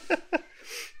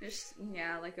 Just,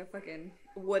 yeah, like a fucking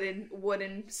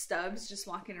wooden stubs just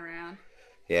walking around.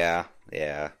 Yeah.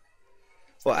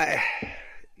 Well,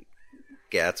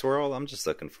 that's where I'm just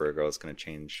looking for a girl that's going to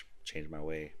change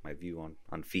my view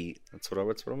on feet. That's what I'm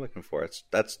looking for.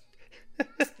 That's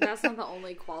not the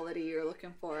only quality you're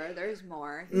looking for. There's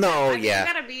more. No, you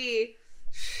gotta be.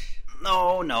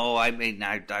 No. I mean,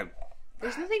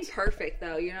 There's nothing perfect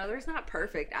though. You know, there's not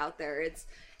perfect out there. It's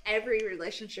every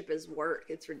relationship is work.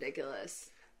 It's ridiculous.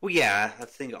 Well, yeah, I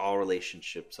think all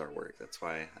relationships are work. That's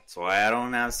why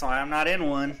I'm not in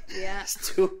one. Yeah,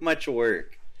 it's too much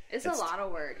work. It's a lot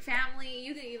of work. Family,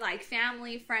 you like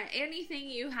family, friend, anything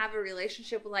you have a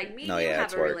relationship with, like me, you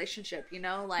have a relationship, you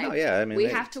know? Like, I mean, we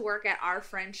have to work at our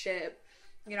friendship.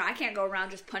 You know, I can't go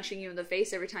around just punching you in the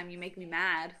face every time you make me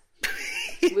mad.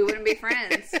 We wouldn't be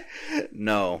friends.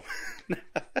 No.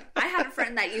 I had a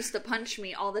friend that used to punch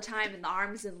me all the time in the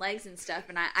arms and legs and stuff,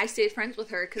 and I stayed friends with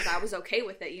her because I was okay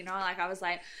with it, you know? Like, I was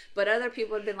like, but other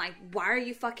people had been like, why are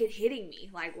you fucking hitting me?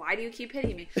 Like, why do you keep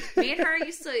hitting me? Me and her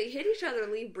used to hit each other,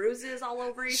 leave bruises all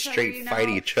over each other, you know? Fight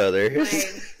each other.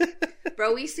 Like,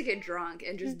 bro, we used to get drunk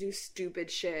and just do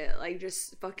stupid shit. Like,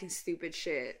 just fucking stupid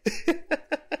shit.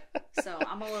 So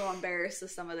I'm a little embarrassed of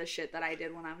some of the shit that I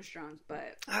did when I was drunk,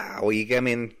 but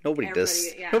nobody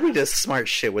does smart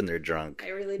shit when they're drunk. I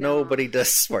really don't. Nobody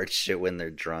does smart shit when they're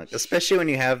drunk, especially when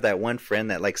you have that one friend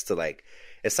that likes to like.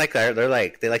 It's like they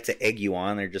like to egg you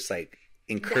on. They're just like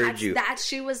encourage you.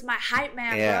 She was my hype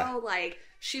man, bro. Like,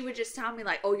 she would just tell me,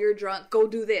 like, oh, you're drunk, go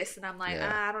do this. And I'm like,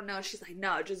 I don't know. She's like,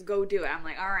 no, just go do it. I'm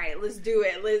like, all right, let's do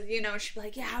it. She'd be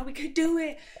like, yeah, we could do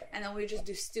it. And then we just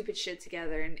do stupid shit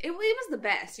together. And it was the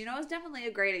best. You know, it was definitely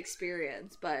a great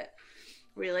experience. But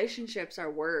relationships are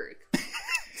work.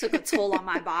 Took a toll on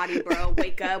my body, bro.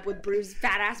 Wake up with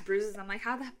fat-ass bruises. I'm like,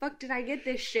 how the fuck did I get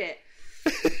this shit?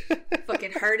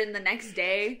 Fucking hurting the next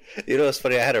day. You know, it's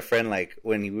funny. I had a friend, like,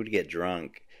 when he would get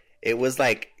drunk, it was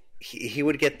like, he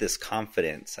would get this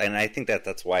confidence, and I think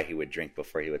that's why he would drink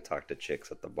before he would talk to chicks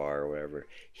at the bar or whatever.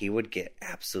 He would get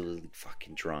absolutely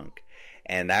fucking drunk,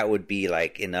 and that would be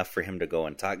like enough for him to go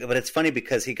and talk. But it's funny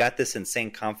because he got this insane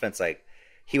confidence. Like,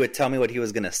 he would tell me what he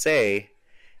was gonna say,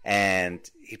 and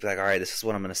he'd be like, "All right, this is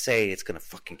what I'm gonna say. It's gonna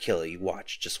fucking kill you.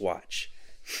 Just watch."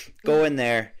 go in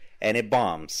there, and it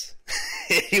bombs.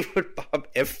 It would bomb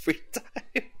every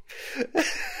time.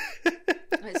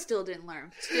 I still didn't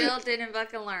learn. Still didn't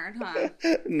fucking learn, huh?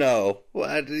 No.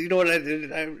 Well, you know what I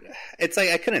did? It's like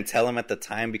I couldn't tell him at the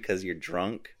time because you're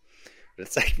drunk. But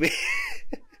it's like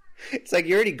it's like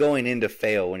you're already going in to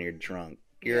fail when you're drunk.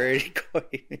 You're already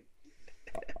going.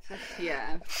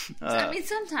 Yeah. I mean,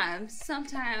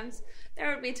 sometimes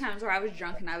there would be times where I was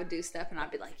drunk and I would do stuff and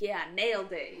I'd be like, yeah,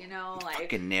 nailed it, you know? Like,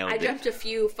 fucking nailed I it. jumped a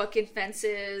few fucking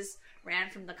fences, ran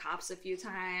from the cops a few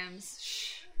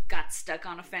times, got stuck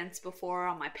on a fence before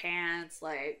on my pants,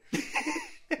 like,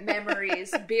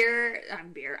 memories.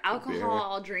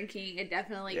 Alcohol, drinking, it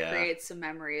definitely creates some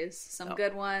memories. Some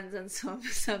good ones and some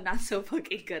not so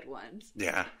fucking good ones.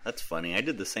 Yeah, that's funny. I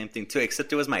did the same thing too,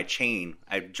 except it was my chain.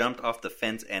 I jumped off the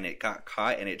fence and it got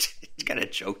caught and it kind of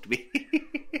choked me.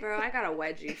 Bro, I got a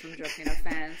wedgie from jumping a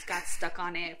fence. Got stuck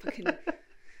on it. Fucking.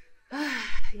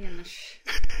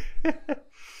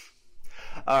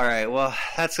 All right, well,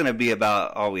 that's going to be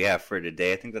about all we have for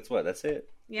today. I think that's it.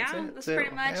 Yeah, that's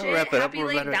pretty much it. We'll wrap it up. Happy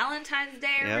late Valentine's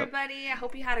Day, everybody. I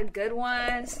hope you had a good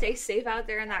one. Stay safe out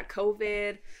there in that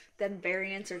COVID. Then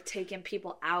variants are taking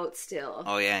people out still.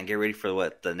 Oh, yeah, and get ready for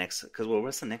what's the next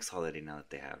holiday now that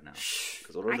they have now?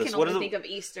 I can only think of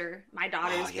Easter. My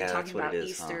daughter's been talking about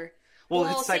Easter. Huh?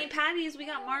 Well, St. Patty's, we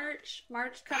got March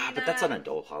coming up. But that's an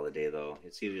adult holiday, though.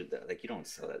 It's usually, like, you don't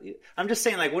sell that. I'm just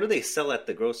saying, like, what do they sell at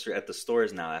the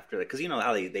stores now after that? Because you know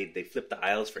how they flip the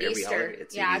aisles for every holiday?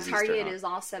 Target is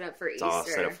all set up for Easter. It's all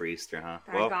set up for Easter, huh?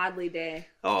 That godly day.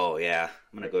 Oh, yeah.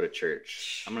 I'm going to go to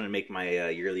church. I'm going to make my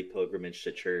yearly pilgrimage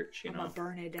to church, you know. I'm going to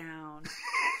burn it down.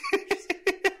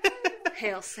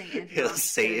 Hail Satan. Hail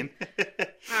Satan.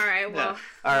 All right, well.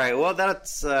 All right, well,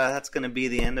 that's going to be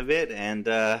the end of it,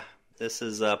 and... this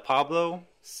is Pablo,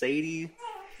 Sadie.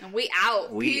 And we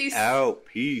out.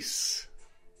 Peace.